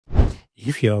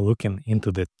If you are looking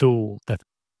into the tool that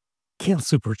can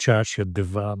supercharge your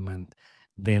development,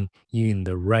 then you're in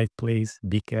the right place,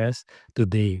 because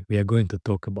today we are going to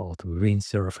talk about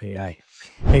Windsurf AI.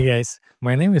 Hey guys,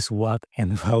 my name is Watt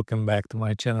and welcome back to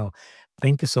my channel.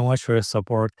 Thank you so much for your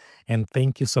support and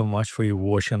thank you so much for you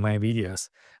watching my videos.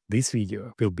 This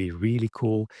video will be really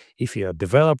cool if you're a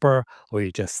developer or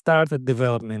you just started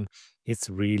development.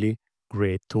 It's really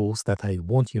great tools that I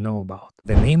want you to know about.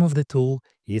 The name of the tool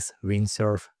is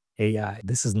Windsurf AI.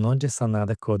 This is not just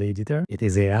another code editor. It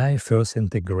is AI first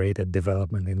integrated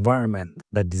development environment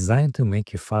that designed to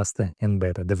make you faster and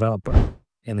better developer.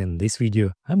 And in this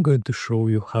video, I'm going to show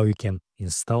you how you can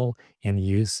install and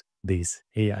use this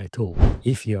AI tool.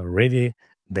 If you're ready,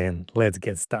 then let's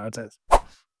get started.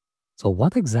 So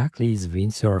what exactly is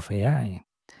Windsurf AI?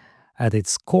 At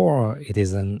its core, it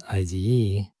is an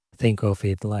IDE. Think of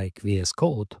it like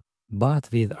VSCode, but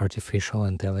with artificial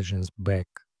intelligence back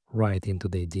right into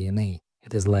the DNA.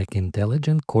 It is like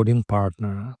intelligent coding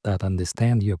partner that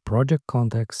understands your project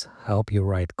context, help you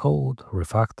write code,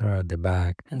 refactor,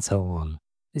 debug, and so on.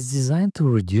 It's designed to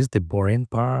reduce the boring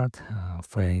part,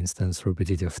 for instance,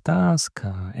 repetitive tasks,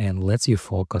 and lets you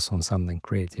focus on something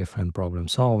creative and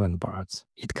problem-solving parts.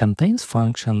 It contains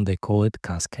function, they call it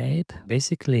Cascade.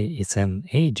 Basically, it's an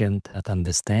agent that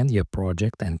understands your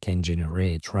project and can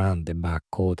generate, run, debug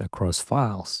code across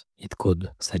files. It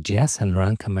could suggest and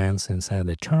run commands inside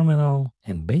the terminal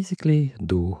and basically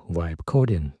do vibe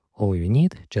coding. All you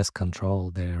need, just control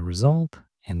the result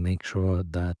and make sure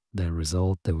that the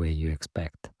result the way you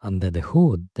expect. Under the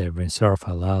hood, the Windsurf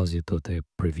allows you to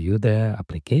preview the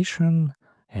application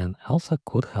and also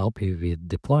could help you with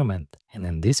deployment. And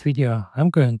in this video,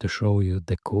 I'm going to show you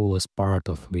the coolest part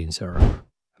of Windsurf.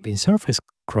 Windsurf is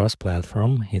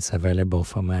cross-platform. It's available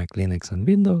for Mac, Linux, and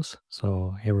Windows,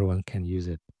 so everyone can use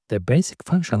it. The basic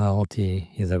functionality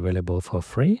is available for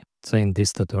free. So in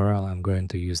this tutorial, I'm going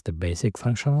to use the basic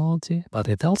functionality, but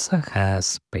it also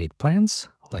has paid plans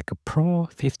like a Pro,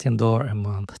 $15 a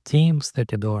month, Teams,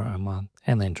 $30 a month,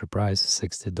 and Enterprise,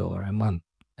 $60 a month.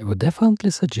 I would definitely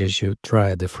suggest you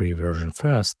try the free version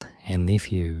first, and if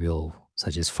you will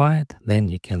satisfied, then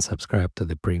you can subscribe to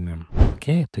the premium.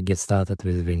 Okay, to get started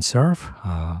with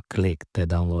Windsurf, click the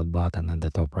download button at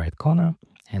the top right corner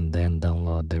and then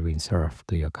download the Windsurf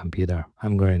to your computer.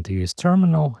 I'm going to use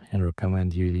terminal and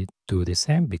recommend you do the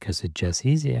same because it's just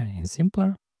easier and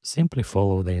simpler. Simply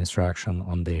follow the instruction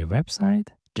on their website.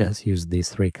 Just use these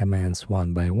 3 commands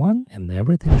one by one and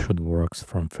everything should work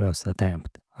from first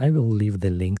attempt. I will leave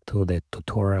the link to the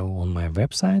tutorial on my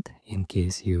website in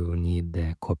case you need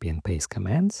the copy and paste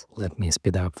commands. Let me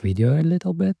speed up video a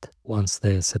little bit. Once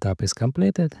the setup is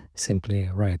completed, simply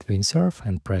write Windsurf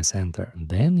and press enter.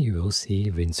 Then you will see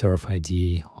Windsurf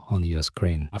IDE on your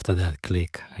screen. After that,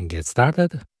 click and get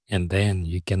started. And then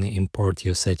you can import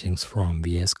your settings from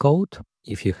VSCode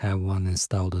if you have one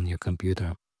installed on your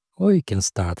computer, or you can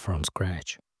start from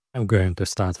scratch. I'm going to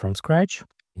start from scratch.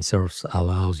 Windsurf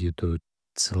allows you to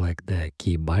select the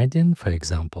key binding. For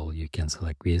example, you can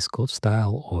select VS Code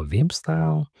style or Vim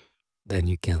style. Then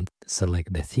you can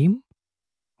select the theme.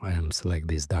 I am select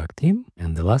this dark theme.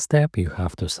 And the last step, you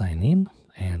have to sign in.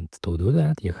 And to do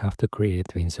that, you have to create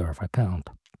Windsurf account.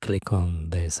 Click on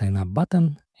the sign up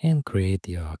button and create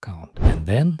your account. And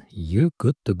then you're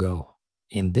good to go.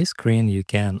 In this screen, you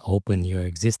can open your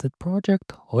existing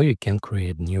project or you can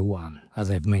create new one. As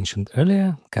I've mentioned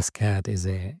earlier, Cascade is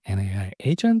an AI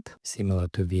agent similar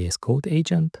to VS Code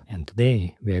agent. And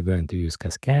today we are going to use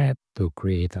Cascade to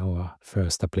create our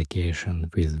first application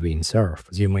with Windsurf.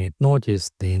 As you might notice,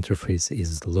 the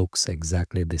interface looks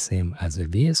exactly the same as a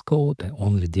VS Code. The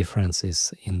only difference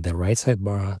is in the right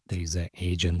sidebar, there is an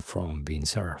agent from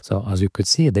Windsurf. So as you could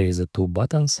see, there is 2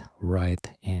 buttons, write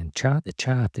and chat. The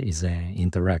chat is an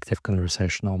interactive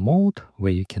conversational mode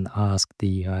where you can ask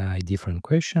the AI different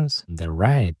questions. The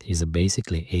write is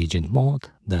basically agent mode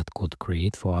that could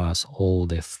create for us all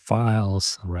the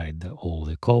files, write all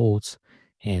the codes,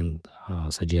 and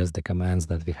suggest the commands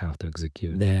that we have to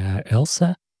execute. There are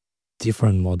also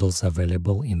different models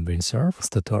available in Windsurf. This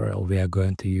tutorial we are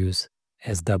going to use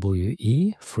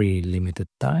SWE, free limited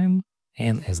time,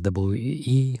 and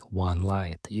SWE 1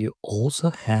 Lite. You also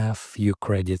have few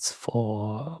credits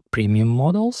for premium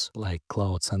models like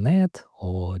Cloud Sonnet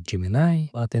or Gemini,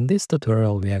 but in this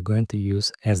tutorial we are going to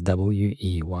use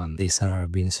SWE1. These are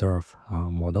Windsurf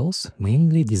models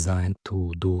mainly designed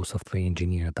to do software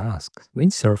engineer tasks.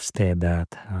 Windsurf stated that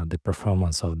the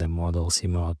performance of the model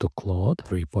similar to Claude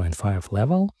 3.5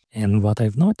 level, and what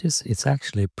I've noticed, it's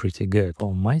actually pretty good.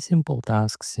 For my simple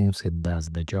tasks, seems it does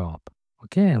the job.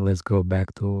 Okay, let's go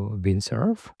back to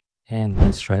Windsurf And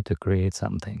let's try to create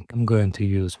something. I'm going to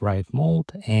use write mode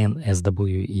and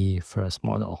SWE first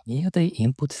model. Near the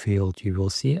input field, you will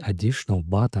see additional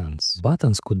buttons.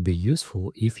 Buttons could be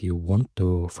useful if you want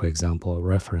to, for example,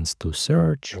 reference to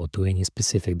search or to any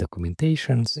specific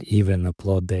documentations, even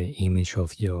upload the image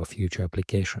of your future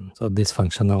application. So this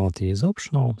functionality is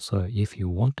optional. So if you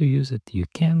want to use it, you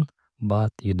can,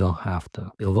 but you don't have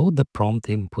to. Below the prompt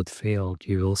input field,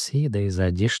 you will see there is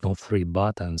additional 3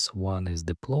 buttons. One is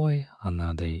deploy,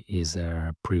 another is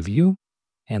preview,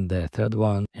 and the third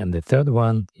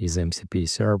one is MCP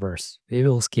servers. We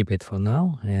will skip it for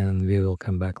now and we will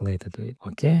come back later to it.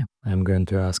 Okay, I'm going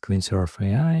to ask Windsurf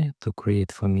AI to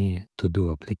create for me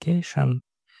to-do application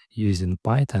using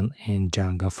Python and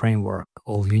Django framework.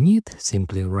 All you need,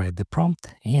 simply write the prompt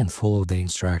and follow the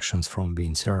instructions from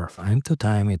Windsurf. Time to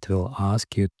time it will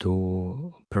ask you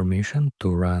to permission to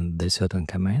run the certain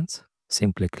commands.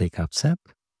 Simply click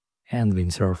accept and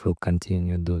Windsurf will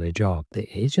continue to do the job. The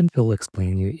agent will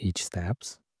explain you each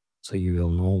steps so you will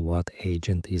know what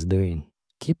agent is doing.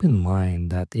 Keep in mind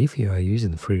that if you are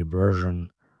using free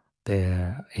version,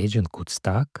 the agent could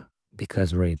stuck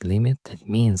because rate limit. It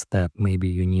means that maybe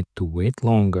you need to wait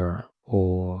longer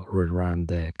or rerun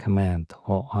the command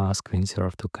or ask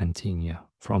Windsurf to continue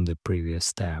from the previous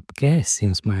step. Okay,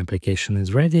 since my application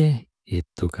is ready, it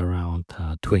took around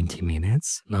 20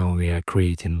 minutes. Now we are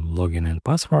creating login and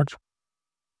password.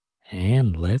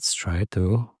 And let's try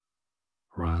to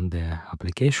run the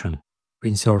application.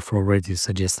 Windsurf already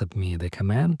suggested me the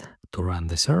command to run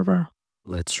the server.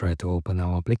 Let's try to open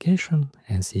our application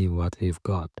and see what we've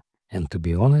got. And to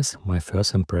be honest, my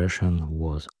first impression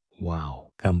was,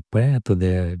 wow. Compared to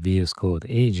the VSCode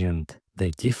agent,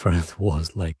 the difference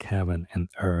was like heaven and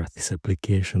earth. This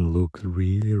application looks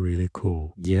really, really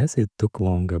cool. Yes, it took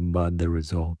longer, but the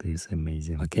result is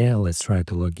amazing. Okay, let's try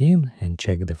to log in and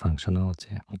check the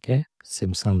functionality. Okay,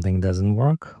 seems something doesn't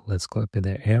work. Let's copy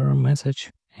the error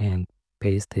message and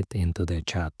paste it into the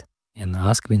chat and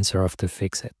ask Windsurf to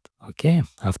fix it. Okay,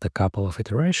 after a couple of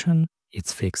iterations,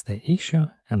 it's fixed the issue,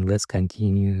 and let's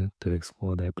continue to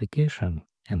explore the application.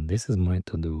 And this is my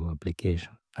to-do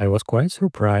application. I was quite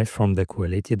surprised from the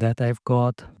quality that I've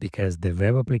got because the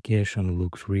web application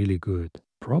looks really good.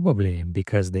 Probably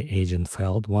because the agent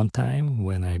failed one time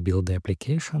when I built the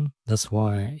application. That's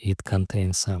why it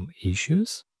contains some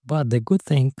issues. But the good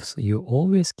thing is you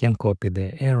always can copy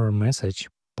the error message,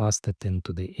 paste it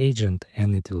into the agent,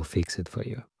 and it will fix it for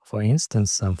you. For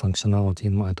instance, some functionality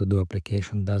in my to-do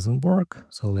application doesn't work,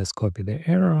 so let's copy the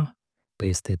error,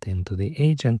 paste it into the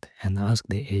agent, and ask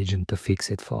the agent to fix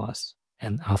it for us.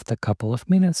 And after a couple of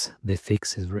minutes, the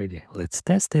fix is ready. Let's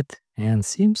test it, and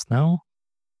seems now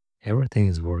everything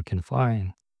is working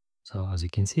fine. So as you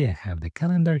can see, I have the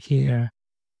calendar here,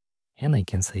 and I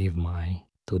can save my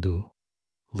to-do.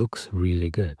 Looks really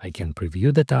good. I can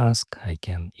preview the task, I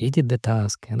can edit the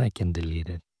task, and I can delete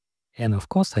it. And of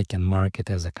course, I can mark it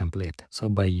as a complete. So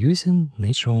by using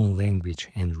natural language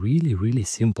and really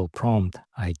simple prompt,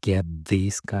 I get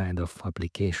this kind of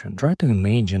application. Try to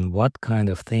imagine what kind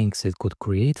of things it could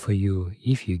create for you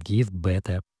if you give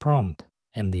better prompt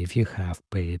and if you have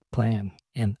paid plan.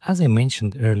 And as I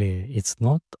mentioned earlier, it's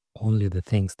not only the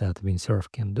things that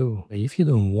Windsurf can do. If you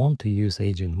don't want to use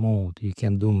agent mode, you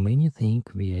can do many things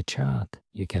via chat.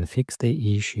 You can fix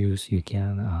the issues, you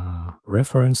can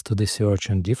reference to the search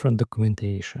and different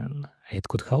documentation. It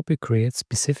could help you create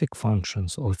specific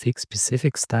functions or fix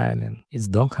specific styling. It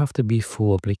don't have to be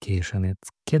full application, it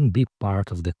can be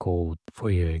part of the code for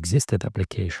your existing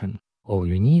application. All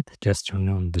you need, just turn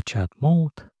on the chat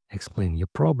mode, explain your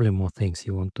problem or things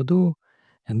you want to do,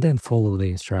 and then follow the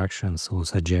instructions or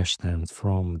suggestions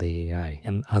from the AI.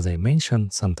 And as I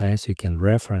mentioned, sometimes you can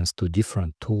reference to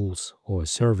different tools or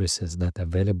services that are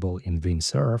available in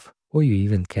Windsurf, or you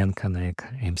even can connect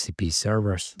MCP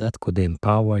servers that could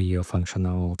empower your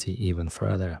functionality even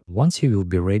further. Once you will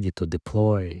be ready to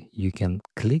deploy, you can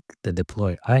click the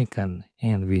deploy icon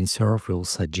and Windsurf will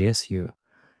suggest you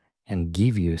and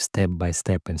give you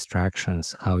step-by-step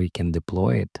instructions how you can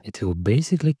deploy it. It will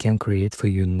basically can create for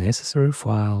you necessary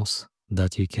files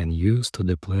that you can use to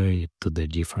deploy it to the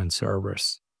different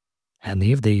servers. And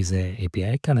if there is a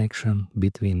API connection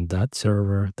between that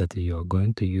server that you are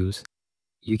going to use,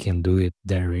 you can do it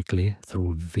directly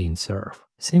through Windsurf.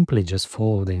 Simply just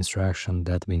follow the instruction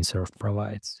that Windsurf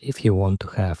provides. If you want to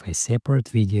have a separate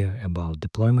video about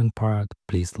deployment part,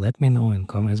 please let me know in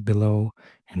comments below.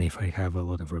 And if I have a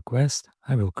lot of requests,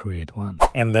 I will create one.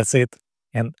 And that's it.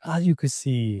 And as you could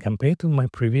see, compared to my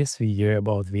previous video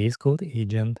about VSCode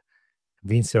agent,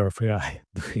 Windsurf AI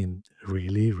doing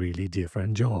really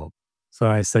different job. So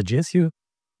I suggest you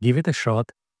give it a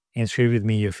shot. and share with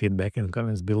me your feedback in the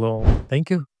comments below. Thank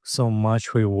you so much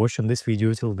for watching this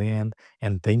video till the end,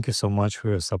 and thank you so much for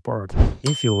your support.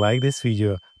 If you like this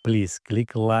video, please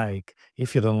click like.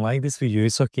 If you don't like this video,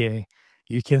 it's okay.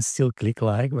 You can still click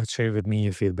like, but share with me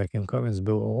your feedback in comments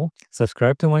below.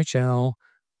 Subscribe to my channel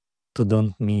to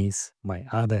don't miss my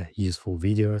other useful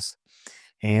videos.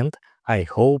 And I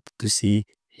hope to see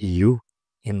you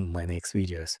in my next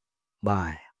videos.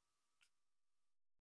 Bye.